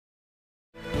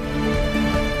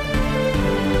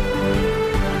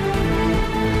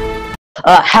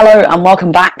Hello and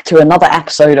welcome back to another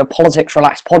episode of Politics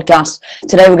Relaxed podcast.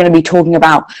 Today we're going to be talking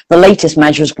about the latest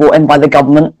measures brought in by the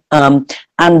government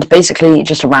and basically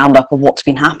just a roundup of what's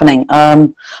been happening. We've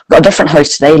got a different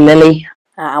host today, Lily.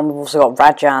 And we've also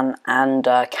got Rajan and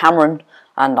Cameron,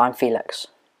 and I'm Felix.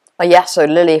 So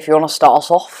Lily, if you want to start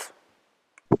us off.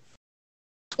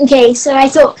 Okay, so I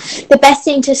thought the best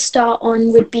thing to start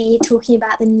on would be talking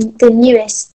about the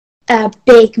newest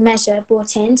big measure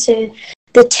brought in, so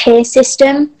the tier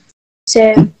system,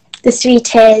 so the 3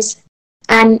 tiers,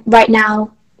 and right now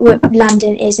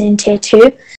London is in tier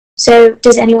 2. So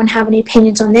does anyone have any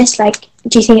opinions on this? Like,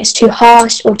 do you think it's too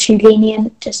harsh or too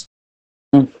lenient?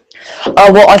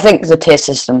 Well, I think the tier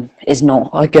system is not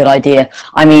a good idea.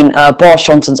 I mean, Boris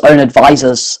Johnson's own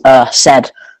advisors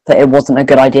said that it wasn't a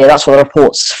good idea. That's what the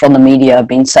reports from the media have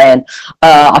been saying.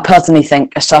 I personally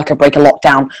think a circuit breaker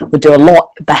lockdown would do a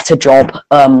lot better job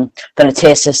than a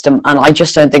tier system, and I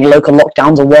just don't think local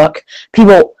lockdowns will work.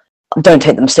 People don't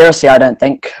take them seriously, I don't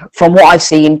think. From what I've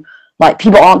seen, like,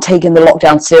 people aren't taking the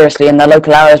lockdown seriously in their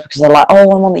local areas because they're like,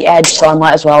 oh, I'm on the edge, so I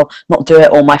might as well not do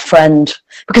it, or my friend,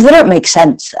 because they don't make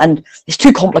sense, and it's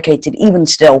too complicated even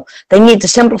still. They need to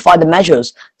simplify the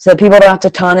measures so that people don't have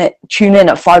to tune in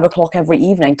at 5 o'clock every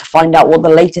evening to find out what the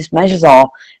latest measures are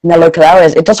in their local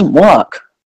areas. It doesn't work.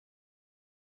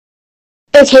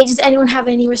 Okay, does anyone have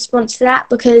any response to that?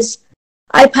 Because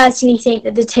I personally think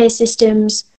that the tier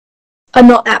systems are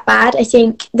not that bad. I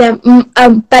think they're a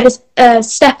better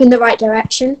step in the right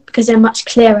direction because they're much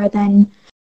clearer than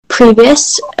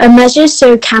previous measures.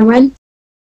 So, Cameron?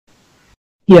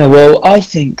 Yeah, well, I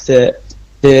think that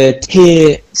the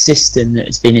tier system that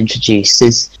has been introduced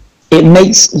it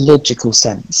makes logical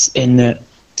sense in that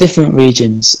different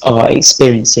regions are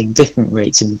experiencing different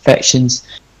rates of infections,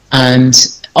 and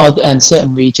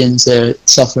certain regions are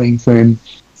suffering from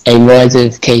a rise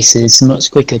of cases much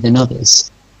quicker than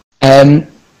others. And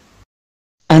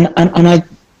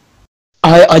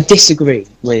I disagree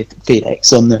with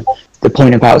Felix on the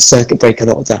point about circuit breaker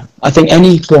lockdown. I think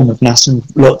any form of national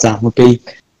lockdown would be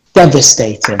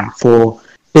devastating for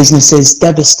businesses,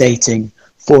 devastating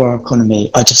for our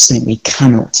economy. I just think we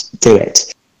cannot do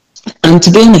it. And to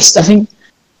be honest, I think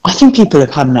people have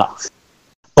had enough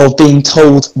of being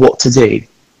told what to do.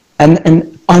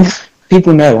 And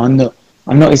people know I'm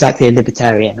not exactly a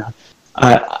libertarian.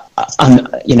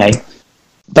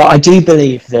 But I do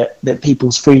believe that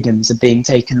people's freedoms are being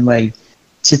taken away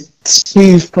to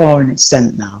too far an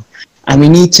extent now, and we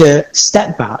need to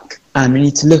step back and we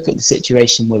need to look at the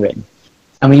situation we're in,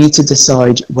 and we need to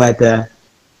decide whether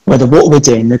what we're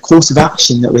doing, the course of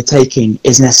action that we're taking,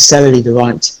 is necessarily the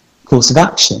right course of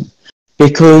action.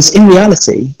 Because in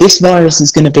reality, this virus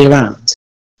is going to be around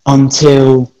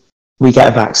until we get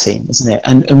a vaccine, isn't it?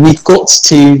 And we've got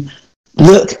to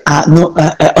look at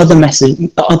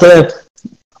other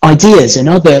ideas and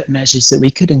other measures that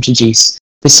we could introduce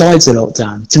besides the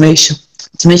lockdown to make sure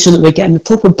that we're getting the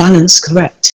proper balance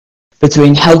correct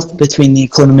between health, between the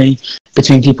economy,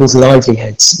 between people's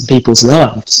livelihoods, people's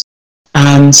lives.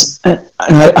 And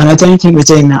I don't think we're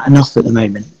doing that enough at the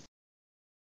moment.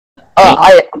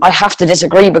 I have to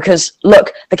disagree because,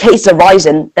 look, the cases are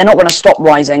rising. They're not going to stop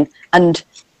rising. And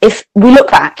if we look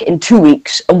back in 2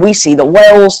 weeks and we see that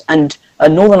Wales and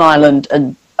Northern Ireland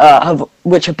and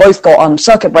which have both got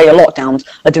circuit breaker lockdowns,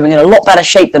 are doing in a lot better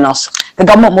shape than us, the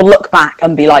government will look back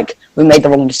and be like, we made the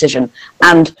wrong decision.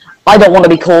 And I don't want to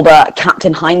be called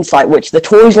Captain Hindsight, which the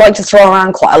Tories like to throw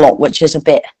around quite a lot, which is a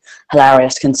bit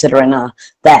hilarious considering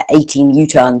their 18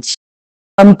 U-turns.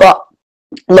 But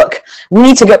look, we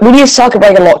need a circuit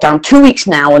breaker lockdown 2 weeks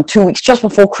now and 2 weeks just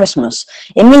before Christmas.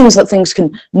 It means that things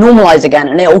can normalise again,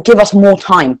 and it will give us more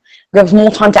time. Give us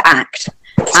more time to act.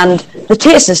 And the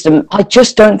tier system, I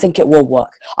just don't think it will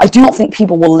work. I do not think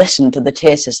people will listen to the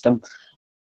tier system.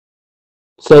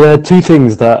 So there are 2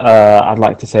 things that I'd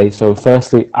like to say. So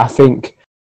firstly, I think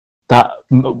that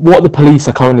what the police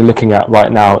are currently looking at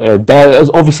right now, there is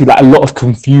obviously a lot of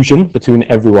confusion between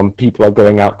everyone. People are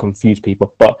going out, confused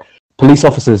people. But police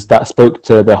officers that spoke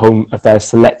to the Home Affairs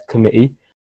Select Committee,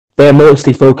 they're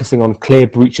mostly focusing on clear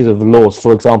breaches of the laws.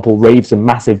 For example, raves and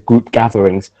massive group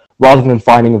gatherings, rather than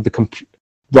fining the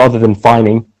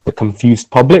confused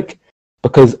public,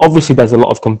 because obviously there's a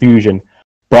lot of confusion.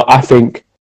 But I think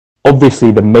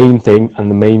obviously the main thing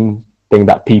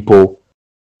that people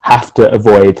have to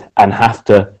avoid and have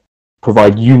to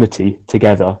provide unity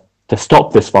together to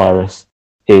stop this virus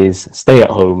is stay at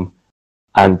home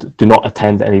and do not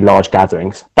attend any large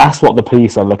gatherings. That's what the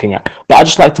police are looking at. But I'd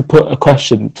just like to put a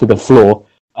question to the floor.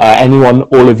 Anyone,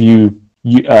 all of you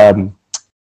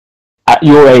at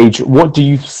your age, what do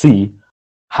you see?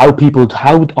 How are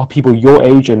people your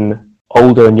age and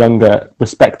older and younger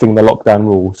respecting the lockdown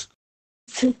rules?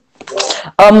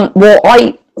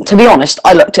 Well, to be honest,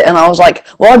 I looked at it and I was like,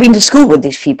 well, I've been to school with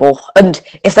these people, and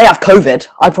if they have COVID,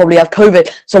 I probably have COVID,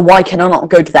 so why can I not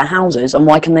go to their houses, and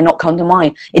why can they not come to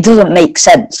mine? It doesn't make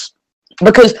sense.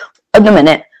 Because, at the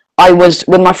minute, I was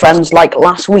with my friends, like,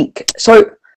 last week,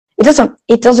 so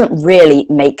it doesn't really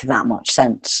make that much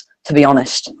sense, to be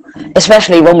honest,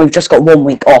 especially when we've just got 1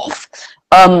 week off.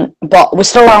 But we're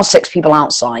still allowed 6 people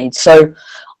outside, so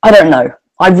I don't know.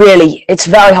 It's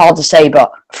very hard to say,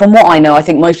 but from what I know, I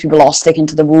think most people are sticking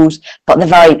to the rules, but they're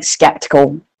very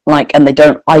skeptical, and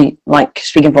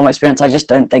speaking from experience, I just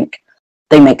don't think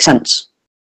they make sense.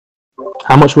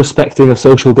 How much respecting of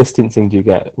social distancing do you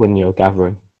get when you're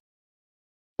gathering?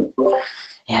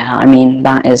 Yeah, I mean,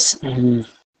 that is,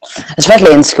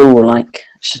 especially in school,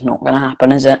 it's just not going to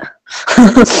happen, is it?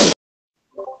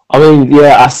 I mean,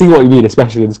 yeah, I see what you mean,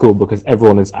 especially in school, because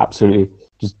everyone is absolutely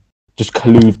just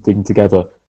colluding together,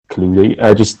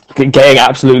 just getting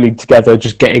absolutely together,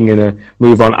 just getting in a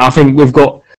move on. I think we've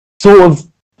got sort of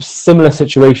similar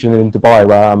situation in Dubai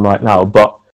where I am right now,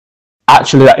 but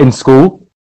actually in school,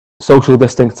 social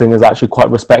distancing is actually quite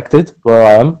respected where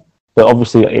I am. But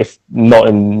obviously, if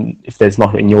there's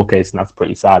not in your case, then that's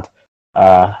pretty sad,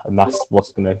 and that's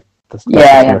what's gonna.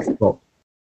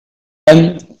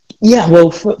 Yeah, well,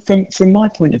 from my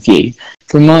point of view,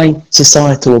 from my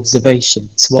societal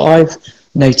observations, what I've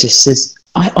noticed is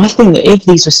I think that if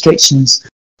these restrictions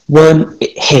weren't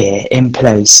here in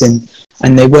place and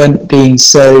they weren't being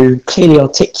so clearly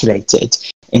articulated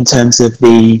in terms of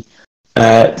the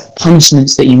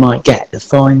punishments that you might get, the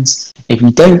fines, if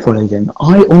you don't follow them,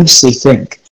 I honestly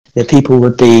think that people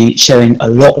would be showing a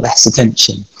lot less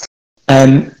attention.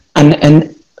 And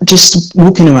just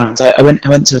walking around, I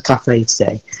went to a cafe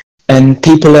today, and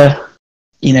people are,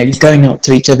 going up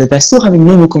to each other. They're still having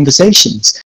normal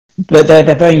conversations, but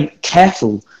they're very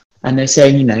careful, and they're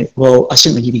saying, well, I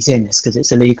shouldn't really be saying this because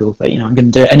it's illegal, but I'm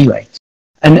going to do it anyway.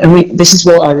 And this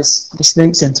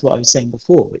links into what I was saying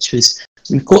before, which was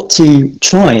we've got to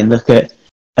try and look at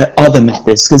other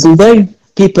methods, because although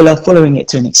people are following it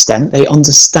to an extent, they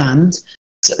understand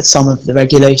some of the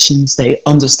regulations, they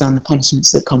understand the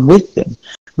punishments that come with them.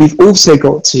 We've also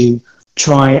got to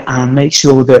try and make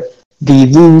sure that the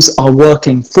rules are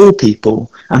working for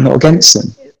people and not against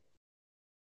them.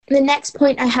 The next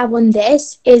point I have on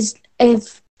this is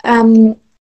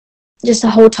just a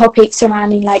whole topic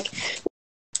surrounding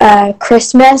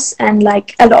Christmas, and a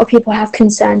lot of people have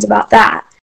concerns about that.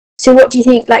 So what do you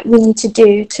think we need to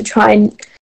do to try and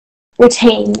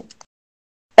retain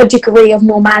a degree of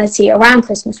normality around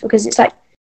Christmas, because it's a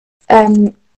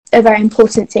very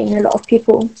important thing in a lot of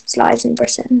people's lives in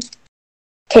Britain?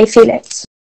 Okay, Felix.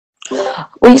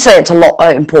 Well, you say it's a lot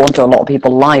important to a lot of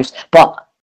people's lives, but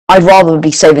I'd rather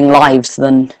be saving lives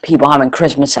than people having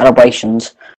Christmas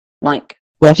celebrations. Well,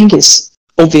 I think it's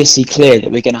obviously clear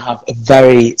that we're going to have a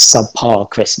very subpar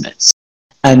Christmas,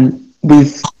 and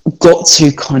we've got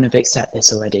to kind of accept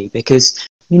this already, because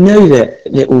we know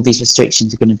that all these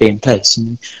restrictions are going to be in place.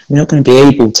 We're not going to be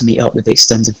able to meet up with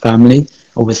extended family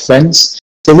or with friends.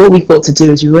 So what we've got to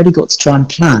do is we've really got to try and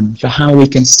plan for how we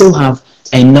can still have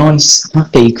a nice,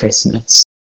 happy Christmas,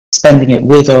 spending it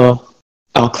with our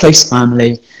close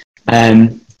family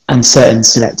and certain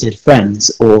selected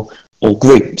friends or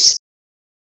groups.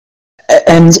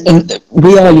 And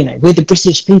we are, we're the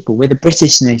British people, we're the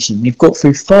British nation. We've got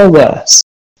through far worse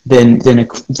than a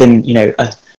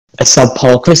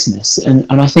subpar Christmas, and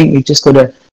I think we've just got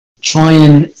to try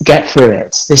and get through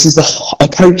it. This is the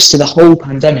approach to the whole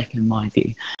pandemic, in my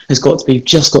view, has got to be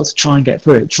just got to try and get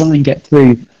through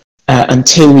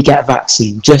until we get a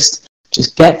vaccine. Just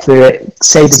get through it,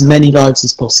 save as many lives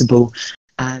as possible.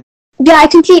 And yeah, I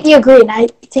completely agree, and I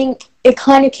think it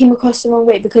kind of came across the wrong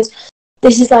way, because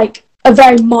this is a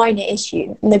very minor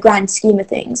issue in the grand scheme of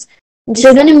things. So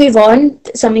we're going to move on.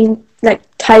 Something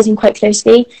ties in quite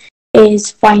closely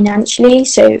is financially.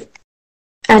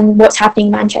 And what's happening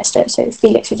in Manchester. So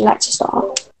Felix, would you like to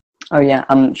start? Oh yeah,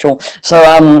 sure.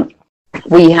 So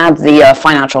we had the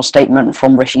financial statement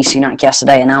from Rishi Sunak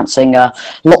yesterday announcing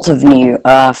lots of new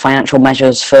financial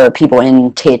measures for people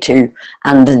in Tier 2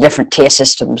 and the different tier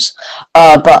systems.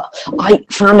 But I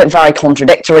found it very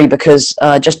contradictory, because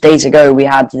just days ago we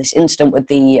had this incident with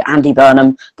the Andy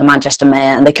Burnham, the Manchester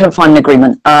mayor, and they couldn't find an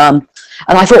agreement.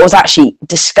 And I thought it was actually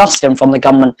disgusting from the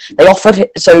government. They offered,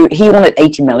 so he wanted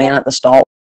 80 million at the start,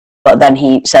 but then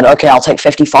he said, okay, I'll take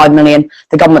 55 million.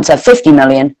 The government said 50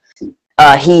 million.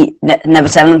 he never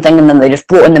said anything, and then they just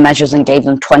brought in the measures and gave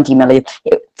them 30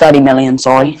 million,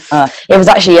 sorry. It was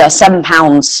actually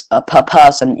 £7 per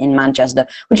person in Manchester,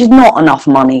 which is not enough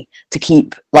money to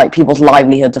keep like people's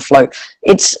livelihoods afloat.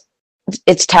 It's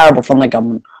terrible from the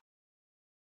government.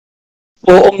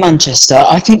 Well, on Manchester,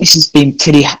 I think this has been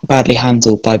pretty badly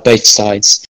handled by both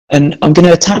sides. And I'm going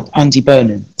to attack Andy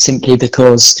Burnham simply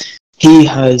because he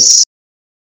has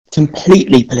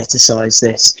completely politicised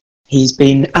this. He's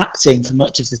been acting for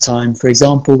much of the time. For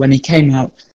example, when he came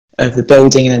out of the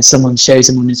building and then someone shows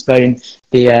him on his phone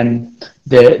the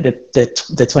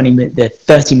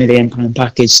 30 million pound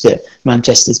package that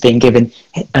Manchester's been given,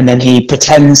 and then he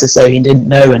pretends as though he didn't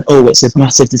know, and it's a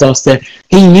massive disaster.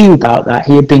 He knew about that.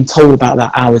 He had been told about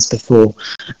that hours before,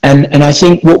 and I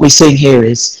think what we're seeing here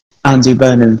is Andy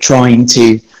Burnham trying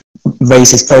to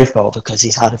raise his profile because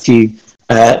he's had a few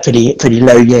pretty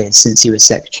low years since he was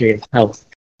Secretary of Health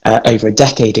over a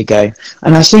decade ago.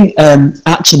 And I think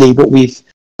actually what we've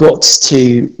got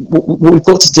to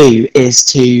do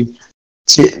is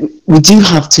we do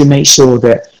have to make sure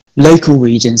that local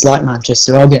regions like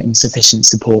Manchester are getting sufficient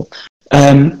support.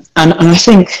 And I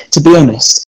think, to be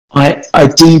honest, I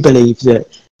do believe that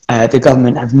the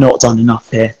government have not done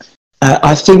enough here.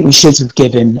 I think we should have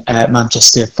given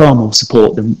Manchester far more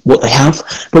support than what they have.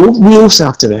 But what we also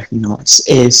have to recognise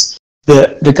is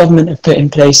that the government have put in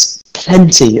place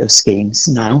plenty of schemes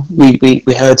now. We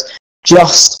heard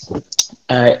just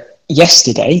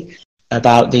yesterday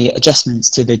about the adjustments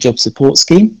to the job support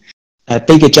scheme,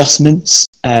 big adjustments,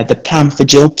 the plan for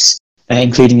jobs,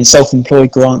 including the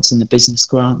self-employed grants and the business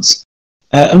grants.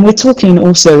 And we're talking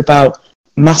also about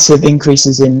massive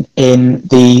increases in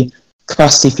the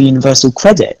capacity for universal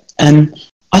credit. And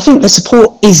I think the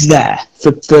support is there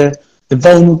for the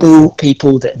vulnerable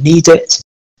people that need it.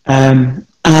 And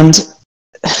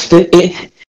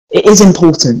it is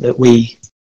important that we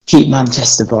keep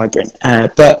Manchester vibrant.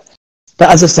 But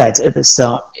as I said at the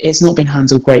start, it's not been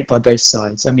handled great by both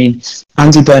sides. I mean,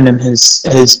 Andy Burnham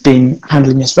has been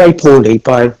handling this very poorly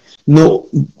by not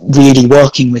really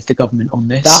working with the government on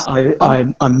this.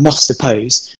 That I must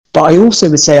oppose. But I also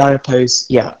would say I oppose,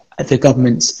 the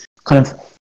government's kind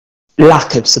of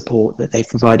lack of support that they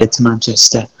provided to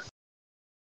Manchester.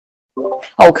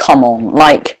 Oh, come on.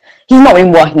 Like, he's not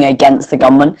been working against the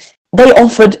government. They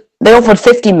offered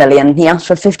 50 million, he asked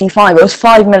for 55. It was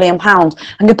 £5 million.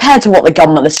 And compared to what the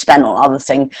government has spent on other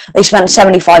things, they spent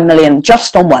 75 million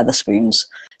just on Wetherspoons.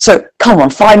 So, come on,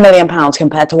 £5 million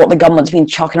compared to what the government's been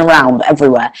chucking around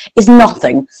everywhere is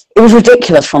nothing. It was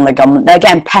ridiculous from the government. They're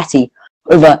getting petty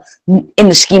over, in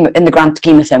the grand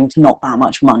scheme of things, not that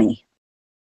much money.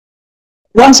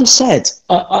 Well, as I said,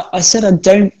 I said I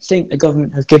don't think the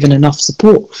government has given enough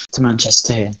support to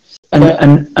Manchester here. And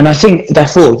I think,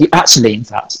 therefore, in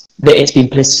fact, that it's been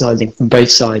politicising from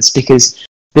both sides, because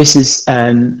this is,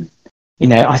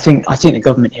 I think the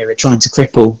government here are trying to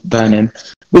cripple Burnham,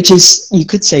 which is, you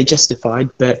could say, justified,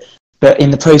 but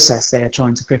in the process they are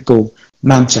trying to cripple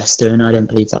Manchester, and I don't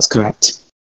believe that's correct.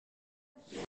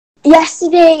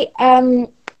 Yesterday,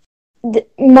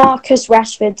 Marcus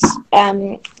Rashford's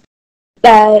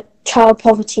child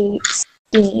poverty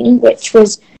scheme, which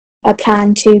was a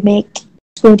plan to make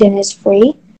school dinners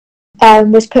free,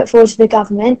 was put forward to the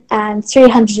government, and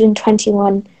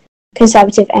 321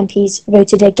 Conservative MPs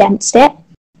voted against it,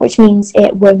 which means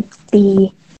it won't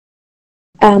be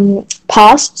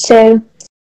passed. So,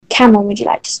 Cameron, would you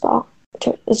like to start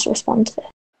to respond to this?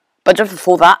 But just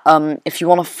before that, if you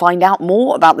want to find out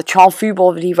more about the child food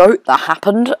poverty vote that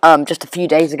happened just a few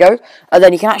days ago,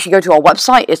 then you can actually go to our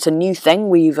website. It's a new thing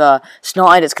we've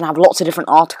started. It's going to have lots of different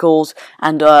articles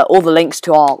and all the links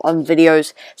to our own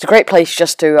videos. It's a great place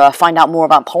just to find out more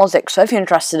about politics. So if you're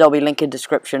interested, there'll be a link in the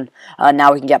description.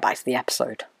 Now we can get back to the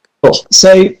episode.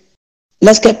 So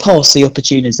let's get past the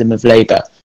opportunism of Labour,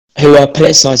 who are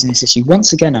politicising this issue.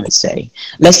 Once again, I would say,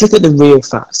 let's look at the real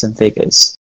facts and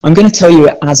figures. I'm going to tell you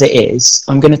it as it is.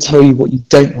 I'm going to tell you what you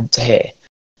don't want to hear.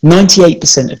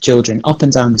 98% of children up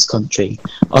and down this country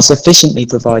are sufficiently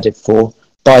provided for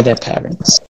by their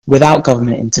parents without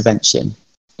government intervention.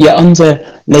 Yet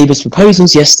under Labour's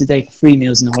proposals yesterday for free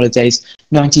meals and holidays,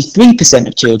 93%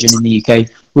 of children in the UK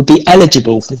would be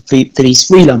eligible for these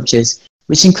free lunches,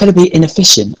 which is incredibly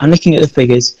inefficient, and looking at the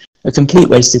figures, a complete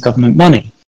waste of government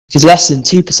money, because less than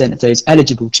 2% of those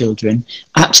eligible children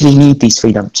actually need these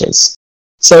free lunches.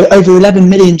 So over 11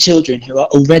 million children who are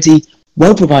already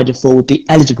well provided for would be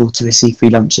eligible to receive free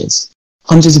lunches.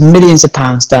 Hundreds of millions of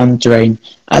pounds down the drain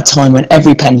at a time when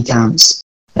every penny counts.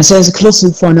 And so there's a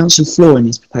colossal financial flaw in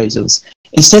these proposals.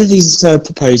 Instead of these absurd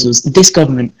proposals, this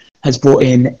government has brought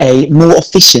in a more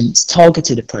efficient,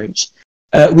 targeted approach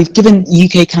we've given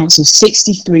UK Council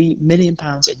 £63 million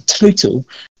in total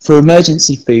for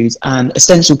emergency food and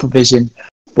essential provision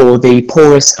for the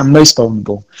poorest and most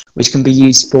vulnerable, which can be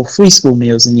used for free school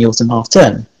meals in the autumn half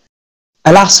term.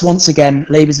 Alas, once again,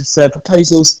 Labour's absurd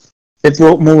proposals have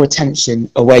brought more attention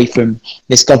away from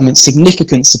this government's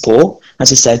significant support.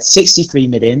 As I said, 63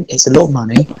 million, it's a lot of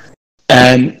money.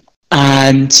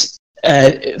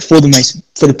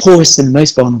 For the poorest and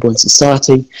most vulnerable in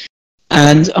society.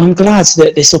 And I'm glad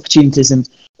that this opportunism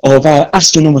of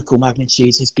astronomical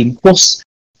magnitude has been quashed,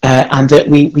 and that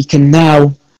we can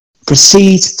now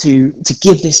proceed to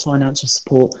give this financial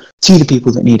support to the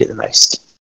people that need it the most.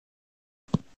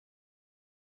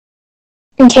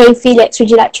 Okay, Felix, would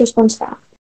you like to respond to that?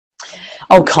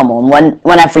 Oh, come on,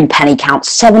 when every penny counts,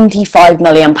 £75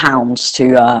 million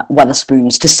to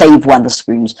Wetherspoons, to save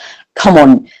Wetherspoons. Come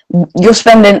on, you're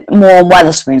spending more on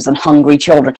Wetherspoons than hungry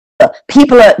children.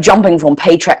 People are jumping from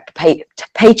paycheck to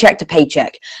paycheck.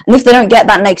 And if they don't get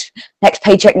that next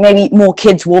paycheck, maybe more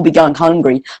kids will be going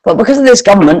hungry. But because of this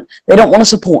government, they don't want to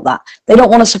support that. They don't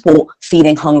want to support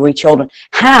feeding hungry children.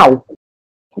 How?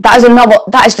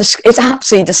 It's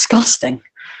absolutely disgusting.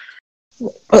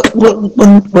 Well,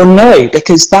 no,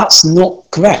 because that's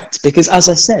not correct. Because as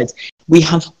I said,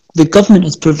 the government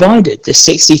has provided the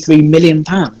 £63 million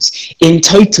in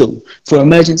total for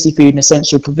emergency food and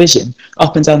essential provision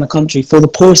up and down the country for the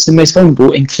poorest and most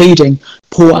vulnerable, including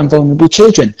poor and vulnerable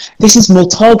children. This is more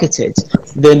targeted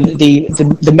than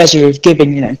the measure of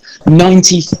giving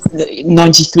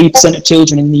 93% of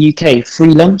children in the UK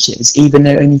free lunches, even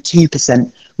though only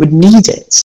 2% would need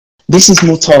it. This is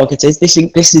more targeted.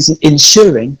 This is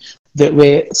ensuring that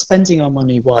we're spending our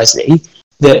money wisely,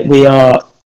 that we are,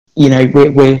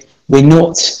 we're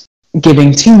not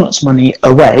giving too much money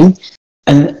away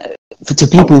and to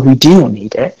people who do not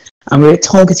need it, and we're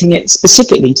targeting it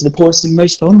specifically to the poorest and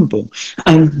most vulnerable.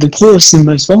 And the poorest and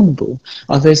most vulnerable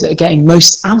are those that are getting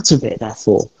most out of it,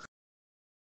 therefore.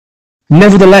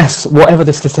 Nevertheless, whatever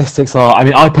the statistics are, I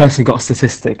mean, I personally got a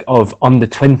statistic of under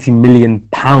 £20 million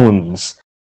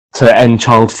to end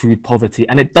child food poverty,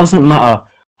 and it doesn't matter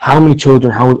how many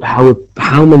children,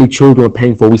 how many children we're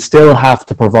paying for, we still have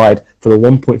to provide for the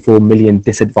 1.4 million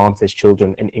disadvantaged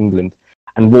children in England.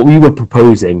 And what we were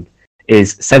proposing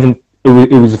is it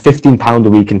was £15 a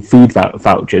week in food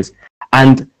vouchers,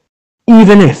 and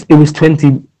even if it was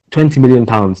 20 million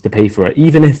pounds to pay for it,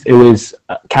 even if it was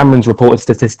Cameron's reported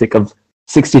statistic of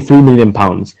 63 million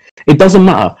pounds, it doesn't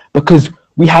matter, because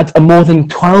we had a more than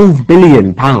 12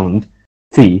 billion pound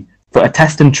fee for a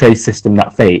test and trace system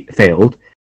that failed,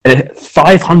 a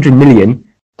 £500 million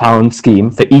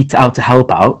scheme for Eat Out to Help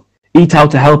Out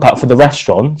for the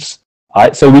restaurants,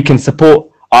 right? So we can support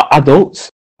our adults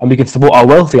and we can support our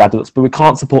wealthy adults, but we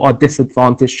can't support our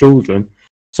disadvantaged children.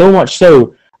 So much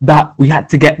so that we have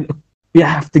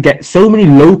to get so many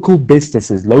local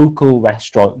businesses, local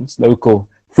restaurants, local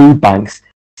food banks,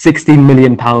 £16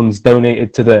 million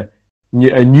donated to the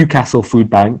Newcastle Food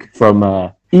Bank from,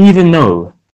 even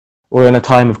though we're in a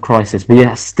time of crisis, we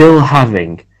are still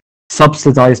having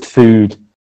subsidised food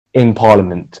in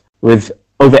Parliament with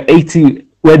over 80,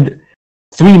 when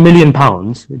 £3 million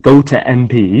go to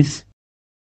MPs,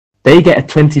 they get a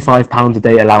 £25 a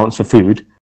day allowance for food.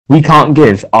 We can't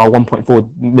give our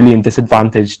 1.4 million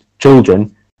disadvantaged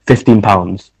children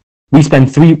 £15. We spend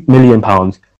 £3 million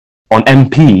on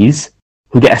MPs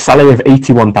who get a salary of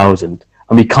 £81,000,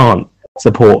 and we can't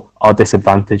support our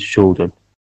disadvantaged children.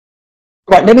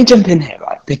 Right, let me jump in here,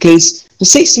 right? Because the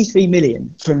 63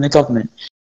 million from the government,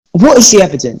 what is the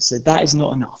evidence that that is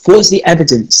not enough? What is the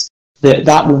evidence that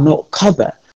that will not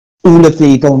cover all of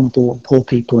the vulnerable and poor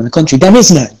people in the country? There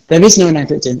is no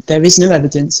evidence. There is no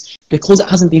evidence because it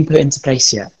hasn't been put into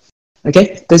place yet.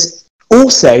 Okay? There's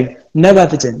also no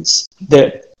evidence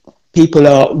that people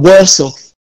are worse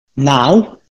off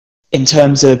now in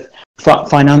terms of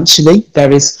financially.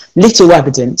 There is little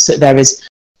evidence that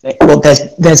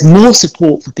there's more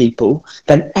support for people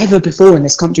than ever before in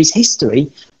this country's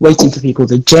history, waiting for people.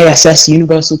 The JSS,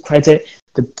 Universal Credit,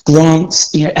 the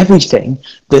grants, everything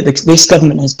that this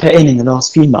government has put in the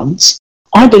last few months.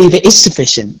 I believe it is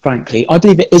sufficient, frankly. I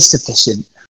believe it is sufficient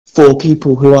for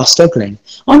people who are struggling.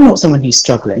 I'm not someone who's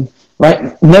struggling,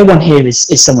 right? No one here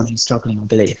is someone who's struggling, I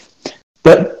believe.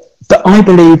 But I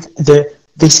believe that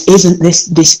this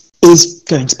is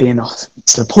going to be enough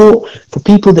support for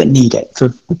people that need it, for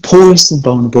the poorest and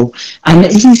vulnerable. And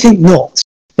if you think not,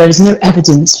 there is no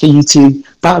evidence for you to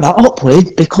back that up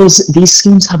with, because these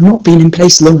schemes have not been in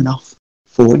place long enough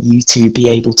for you to be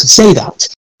able to say that.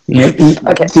 Okay,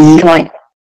 can I?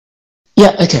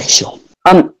 Yeah, okay, sure.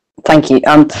 Thank you.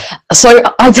 So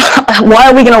why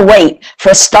are we going to wait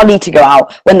for a study to go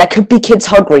out when there could be kids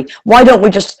hungry? Why don't we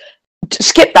just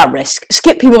skip that risk?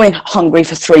 Skip people being hungry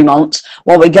for 3 months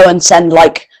while we go on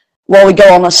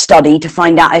a study to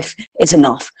find out if it's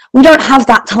enough. We don't have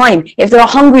that time. If there are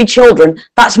hungry children,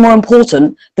 that's more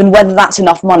important than whether that's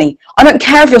enough money. I don't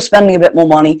care if you're spending a bit more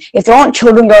money. If there aren't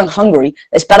children going hungry,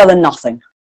 it's better than nothing.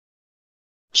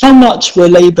 How much were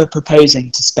Labour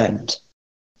proposing to spend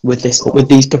with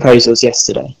these proposals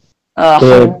yesterday?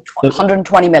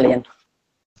 120 million.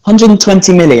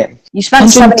 120 million. You spent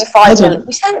 75 million.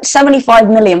 We spent 75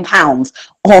 million pounds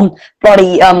on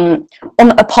bloody on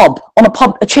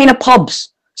a chain of pubs.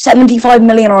 75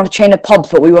 million on a chain of pubs,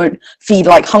 but we won't feed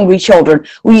like hungry children.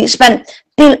 We spent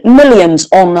millions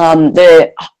on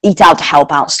the Eat Out to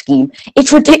Help Out scheme.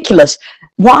 It's ridiculous.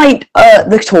 Why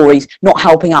the Tories not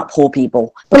helping out poor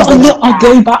people? But I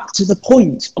go back to the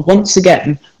point once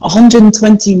again.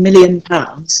 120 million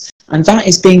pounds, and that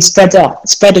is being spread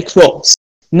across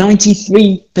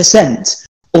 93%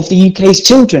 of the UK's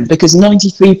children, because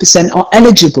 93% are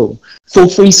eligible for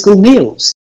free school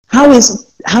meals. How is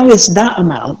that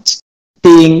amount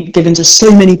being given to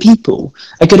so many people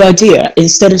a good idea,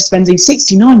 instead of spending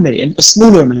 69 million, a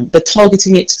smaller amount, but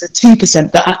targeting it to the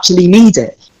 2% that actually need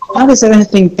it? How is there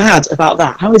anything bad about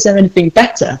that? How is there anything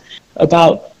better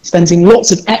about spending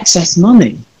lots of excess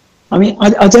money? I mean,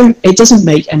 it doesn't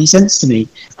make any sense to me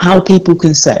how people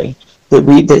can say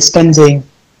that spending,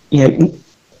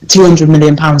 £200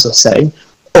 million or so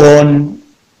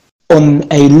on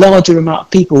a larger amount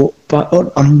of people, but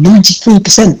on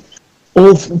 93%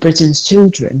 of Britain's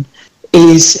children,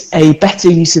 is a better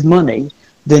use of money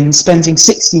than spending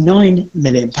 £63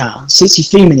 million,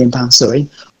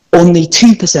 on the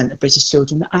 2% of British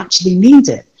children that actually need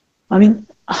it. I mean,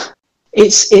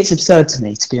 it's absurd to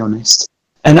me, to be honest.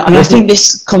 And I think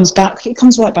this comes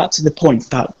right back to the point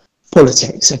about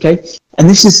politics, okay? And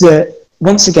this is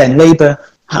once again, Labour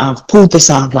have pulled this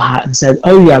out of the hat and said,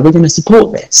 oh yeah, we're going to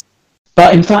support this.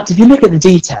 But in fact, if you look at the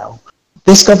detail,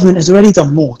 this government has already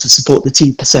done more to support the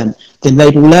 2% than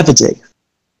Labour will ever do.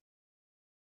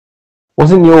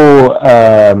 Wasn't your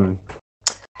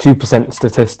 2%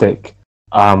 statistic...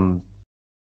 No.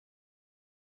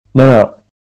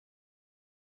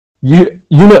 You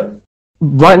know,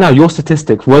 right now, your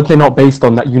statistics, weren't they not based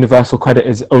on that universal credit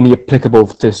is only applicable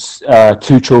to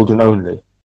 2 children only?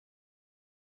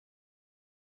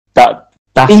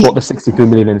 That's what the 63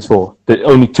 million is for. That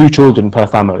only 2 children per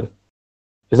family.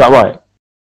 Is that right?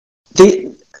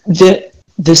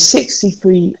 The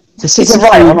 63. Is it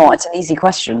right or not? It's an easy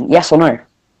question. Yes or no?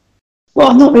 Well,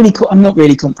 I'm not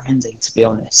really comprehending, to be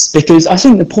honest, because I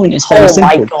think the point is very simple.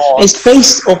 My God. It's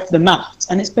based off the maths,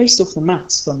 and it's based off the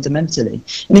maths fundamentally.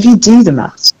 And if you do the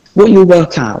maths, what you'll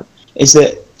work out is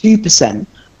that 2%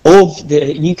 of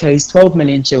the UK's 12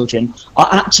 million children are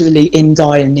actually in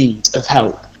dire need of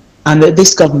help, and that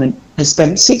this government has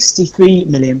spent £63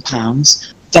 million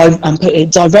and put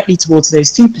it directly towards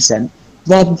those 2%,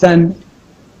 rather than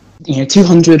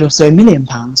 200 or so million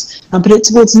pounds, and put it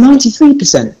towards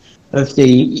 93% of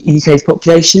the UK's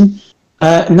population,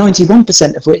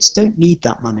 91% of which don't need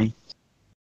that money.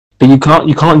 But you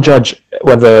can't judge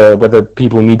whether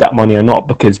people need that money or not,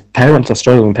 because parents are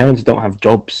struggling. Parents don't have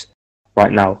jobs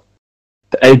right now.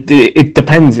 It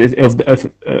depends of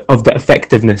the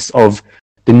effectiveness of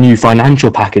the new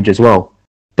financial package as well.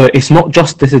 But it's not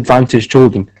just disadvantaged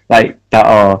children that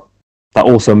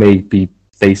also may be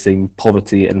facing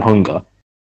poverty and hunger.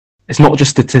 It's not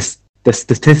just the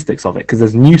statistics of it, because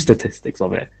there's new statistics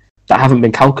of it that haven't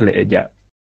been calculated yet,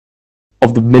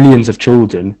 of the millions of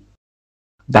children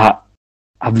that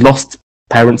have lost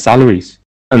parents' salaries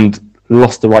and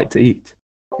lost the right to eat.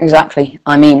 Exactly.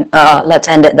 I mean, let's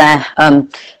end it there.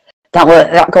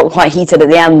 That got quite heated at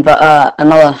the end, but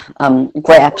another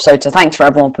great episode. So thanks for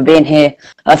everyone for being here.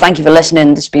 Thank you for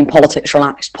listening. This has been Politics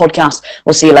Relaxed podcast.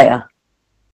 We'll see you later.